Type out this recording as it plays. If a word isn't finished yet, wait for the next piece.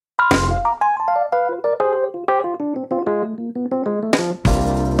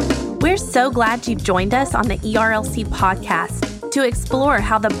so glad you've joined us on the ERLC podcast to explore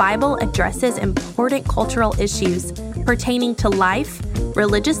how the Bible addresses important cultural issues pertaining to life,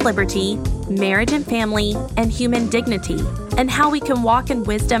 religious liberty, marriage and family, and human dignity, and how we can walk in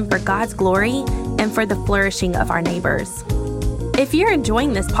wisdom for God's glory and for the flourishing of our neighbors. If you're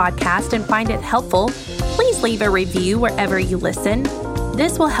enjoying this podcast and find it helpful, please leave a review wherever you listen.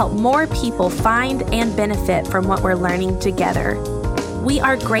 This will help more people find and benefit from what we're learning together. We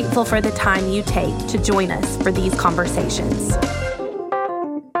are grateful for the time you take to join us for these conversations.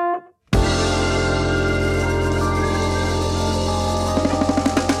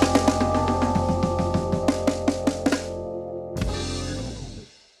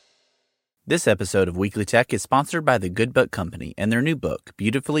 This episode of Weekly Tech is sponsored by the Good Book Company and their new book,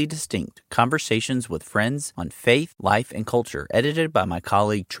 Beautifully Distinct, Conversations with Friends on Faith, Life, and Culture, edited by my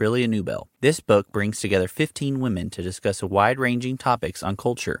colleague Trillia Newbell. This book brings together 15 women to discuss wide-ranging topics on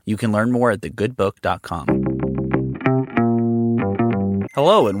culture. You can learn more at thegoodbook.com.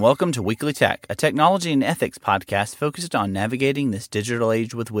 Hello and welcome to Weekly Tech, a technology and ethics podcast focused on navigating this digital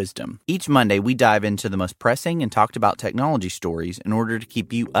age with wisdom. Each Monday, we dive into the most pressing and talked about technology stories in order to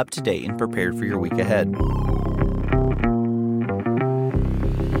keep you up to date and prepared for your week ahead.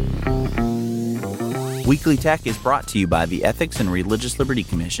 Weekly Tech is brought to you by the Ethics and Religious Liberty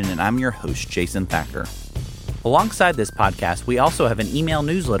Commission, and I'm your host, Jason Thacker. Alongside this podcast, we also have an email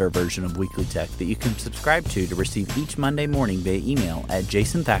newsletter version of Weekly Tech that you can subscribe to receive each Monday morning via email at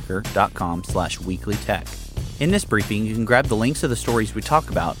jasonthacker.com/weeklytech. In this briefing, you can grab the links to the stories we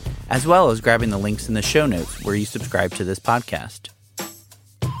talk about, as well as grabbing the links in the show notes where you subscribe to this podcast.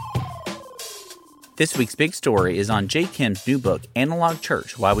 This week's big story is on Jay Kim's new book, Analog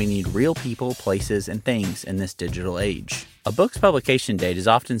Church: Why We Need Real People, Places, and Things in This Digital Age. A book's publication date is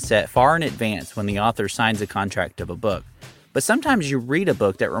often set far in advance when the author signs a contract of a book. But sometimes you read a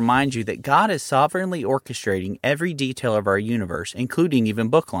book that reminds you that God is sovereignly orchestrating every detail of our universe, including even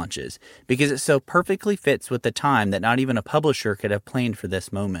book launches, because it so perfectly fits with the time that not even a publisher could have planned for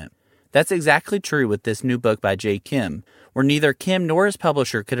this moment. That's exactly true with this new book by Jay Kim, where neither Kim nor his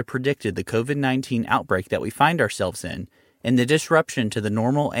publisher could have predicted the COVID-19 outbreak that we find ourselves in and the disruption to the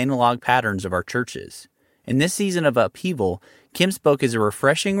normal analog patterns of our churches. In this season of upheaval, Kim's book is a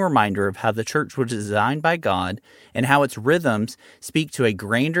refreshing reminder of how the church was designed by God and how its rhythms speak to a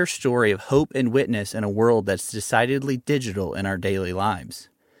grander story of hope and witness in a world that's decidedly digital in our daily lives.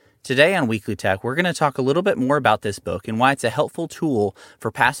 Today on Weekly Tech, we're going to talk a little bit more about this book and why it's a helpful tool for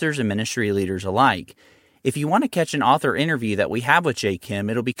pastors and ministry leaders alike. If you want to catch an author interview that we have with Jay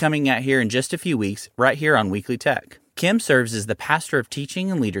Kim, it'll be coming out here in just a few weeks, right here on Weekly Tech. Kim serves as the pastor of teaching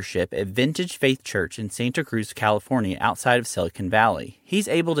and leadership at Vintage Faith Church in Santa Cruz, California, outside of Silicon Valley. He's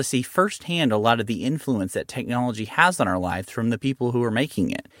able to see firsthand a lot of the influence that technology has on our lives from the people who are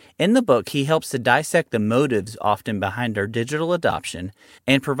making it. In the book, he helps to dissect the motives often behind our digital adoption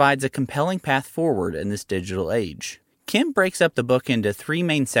and provides a compelling path forward in this digital age. Kim breaks up the book into three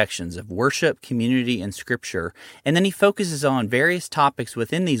main sections of worship, community, and scripture, and then he focuses on various topics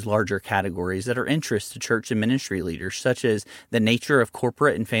within these larger categories that are interest to church and ministry leaders, such as the nature of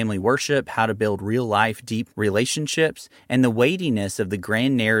corporate and family worship, how to build real-life, deep relationships, and the weightiness of the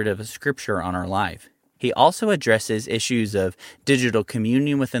grand narrative of scripture on our life. He also addresses issues of digital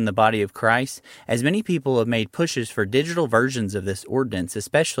communion within the body of Christ, as many people have made pushes for digital versions of this ordinance,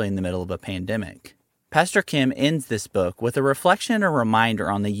 especially in the middle of a pandemic. Pastor Kim ends this book with a reflection and a reminder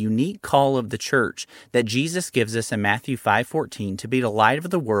on the unique call of the church that Jesus gives us in Matthew 5:14 to be the light of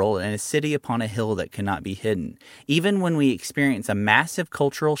the world and a city upon a hill that cannot be hidden, even when we experience a massive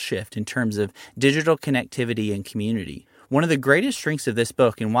cultural shift in terms of digital connectivity and community. One of the greatest strengths of this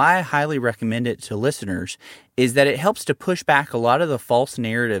book, and why I highly recommend it to listeners, is that it helps to push back a lot of the false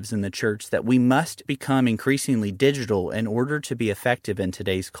narratives in the church that we must become increasingly digital in order to be effective in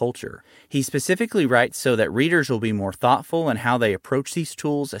today's culture. He specifically writes so that readers will be more thoughtful in how they approach these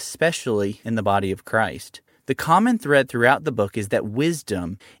tools, especially in the body of Christ. The common thread throughout the book is that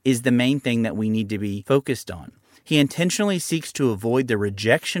wisdom is the main thing that we need to be focused on. He intentionally seeks to avoid the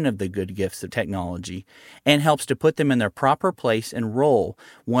rejection of the good gifts of technology and helps to put them in their proper place and role,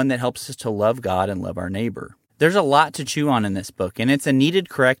 one that helps us to love God and love our neighbor. There's a lot to chew on in this book, and it's a needed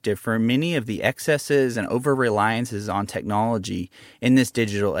corrective for many of the excesses and over-reliances on technology in this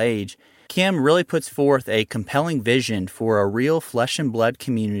digital age. Kim really puts forth a compelling vision for a real flesh and blood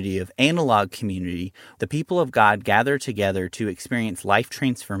community of analog community. The people of God gather together to experience life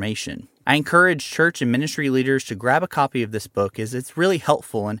transformation. I encourage church and ministry leaders to grab a copy of this book as it's really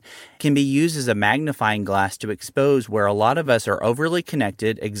helpful and can be used as a magnifying glass to expose where a lot of us are overly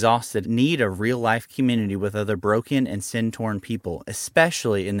connected, exhausted, in need of real-life community with other broken and sin-torn people,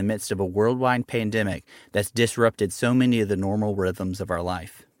 especially in the midst of a worldwide pandemic that's disrupted so many of the normal rhythms of our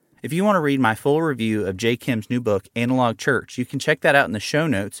life. If you want to read my full review of J. Kim's new book, Analog Church, you can check that out in the show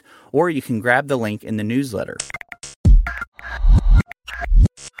notes, or you can grab the link in the newsletter.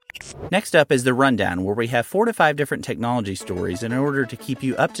 Next up is the Rundown, where we have 4 to 5 different technology stories in order to keep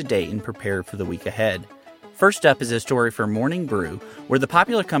you up to date and prepared for the week ahead. First up is a story from Morning Brew, where the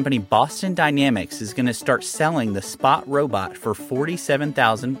popular company Boston Dynamics is going to start selling the Spot robot for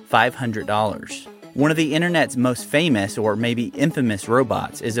 $47,500. One of the internet's most famous, or maybe infamous,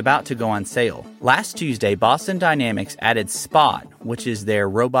 robots is about to go on sale. Last Tuesday, Boston Dynamics added Spot, which is their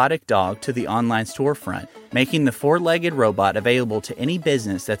robotic dog, to the online storefront, making the 4-legged robot available to any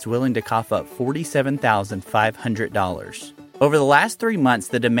business that's willing to cough up $47,500. Over the last 3 months,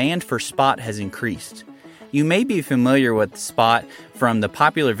 the demand for Spot has increased. You may be familiar with Spot from the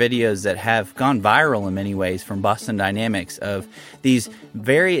popular videos that have gone viral in many ways from Boston Dynamics of these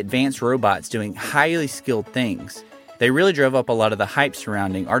very advanced robots doing highly skilled things. They really drove up a lot of the hype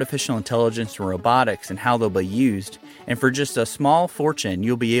surrounding artificial intelligence and robotics and how they'll be used. And for just a small fortune,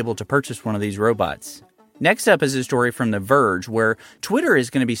 you'll be able to purchase one of these robots. Next up is a story from The Verge, where Twitter is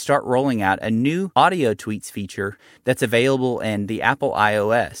going to start rolling out a new audio tweets feature that's available in the Apple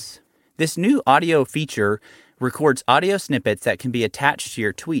iOS. This new audio feature records audio snippets that can be attached to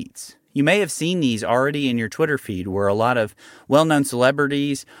your tweets. You may have seen these already in your Twitter feed, where a lot of well-known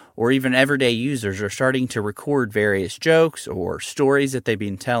celebrities or even everyday users are starting to record various jokes or stories that they've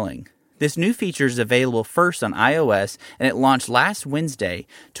been telling. This new feature is available first on iOS, and it launched last Wednesday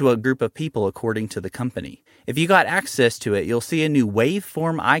to a group of people, according to the company. If you got access to it, you'll see a new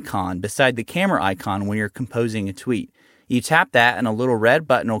waveform icon beside the camera icon when you're composing a tweet. You tap that and a little red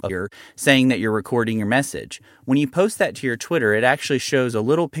button will appear saying that you're recording your message. When you post that to your Twitter, it actually shows a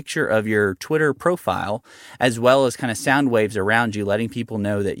little picture of your Twitter profile as well as kind of sound waves around you, letting people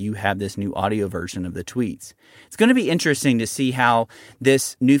know that you have this new audio version of the tweets. It's going to be interesting to see how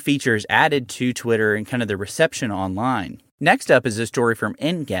this new feature is added to Twitter and kind of the reception online. Next up is a story from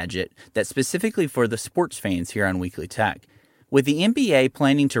Engadget that's specifically for the sports fans here on Weekly Tech. With the NBA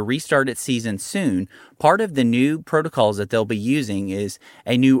planning to restart its season soon, part of the new protocols that they'll be using is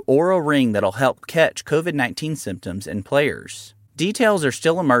a new oral ring that'll help catch COVID-19 symptoms in players. Details are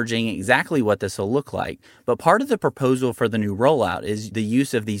still emerging exactly what this will look like, but part of the proposal for the new rollout is the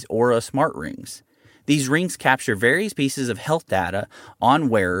use of these Aura smart rings. These rings capture various pieces of health data on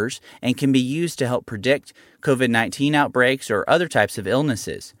wearers and can be used to help predict COVID-19 outbreaks or other types of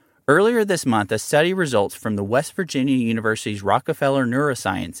illnesses. Earlier this month, a study results from the West Virginia University's Rockefeller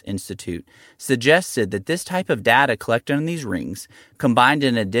Neuroscience Institute suggested that this type of data collected on these rings, combined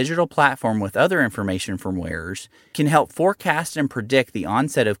in a digital platform with other information from wearers, can help forecast and predict the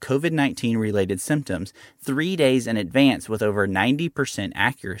onset of COVID-19 related symptoms 3 days in advance with over 90%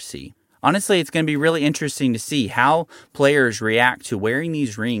 accuracy. Honestly, it's going to be really interesting to see how players react to wearing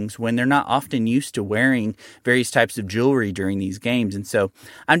these rings when they're not often used to wearing various types of jewelry during these games. And so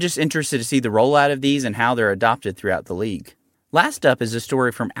I'm just interested to see the rollout of these and how they're adopted throughout the league. Last up is a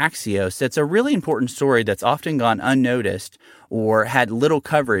story from Axios that's a really important story that's often gone unnoticed or had little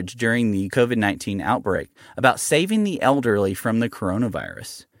coverage during the COVID-19 outbreak about saving the elderly from the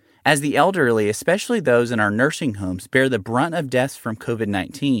coronavirus. As the elderly, especially those in our nursing homes, bear the brunt of deaths from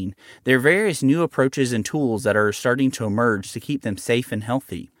COVID-19, there are various new approaches and tools that are starting to emerge to keep them safe and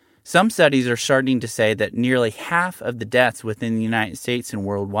healthy. Some studies are starting to say that nearly half of the deaths within the United States and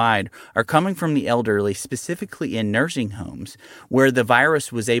worldwide are coming from the elderly, specifically in nursing homes, where the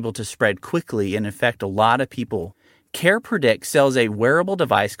virus was able to spread quickly and affect a lot of people. CarePredict sells a wearable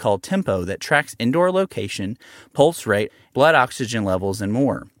device called Tempo that tracks indoor location, pulse rate, blood oxygen levels, and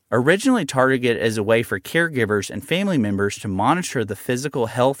more. Originally targeted as a way for caregivers and family members to monitor the physical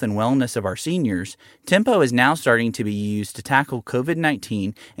health and wellness of our seniors, Tempo is now starting to be used to tackle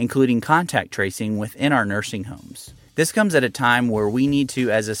COVID-19, including contact tracing within our nursing homes. This comes at a time where we need to,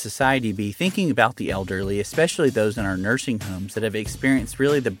 as a society, be thinking about the elderly, especially those in our nursing homes that have experienced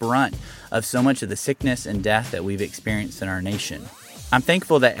really the brunt of so much of the sickness and death that we've experienced in our nation. I'm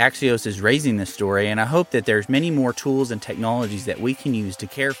thankful that Axios is raising this story, and I hope that there's many more tools and technologies that we can use to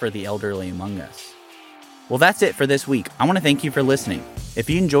care for the elderly among us. Well, that's it for this week. I want to thank you for listening. If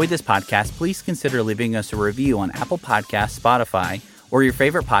you enjoyed this podcast, please consider leaving us a review on Apple Podcasts, Spotify, or your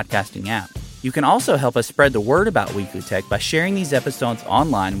favorite podcasting app. You can also help us spread the word about Weekly Tech by sharing these episodes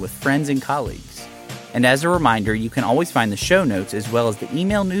online with friends and colleagues. And as a reminder, you can always find the show notes as well as the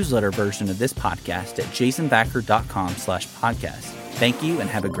email newsletter version of this podcast at jasonbacker.com/podcast. Thank you and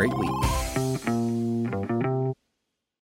have a great week.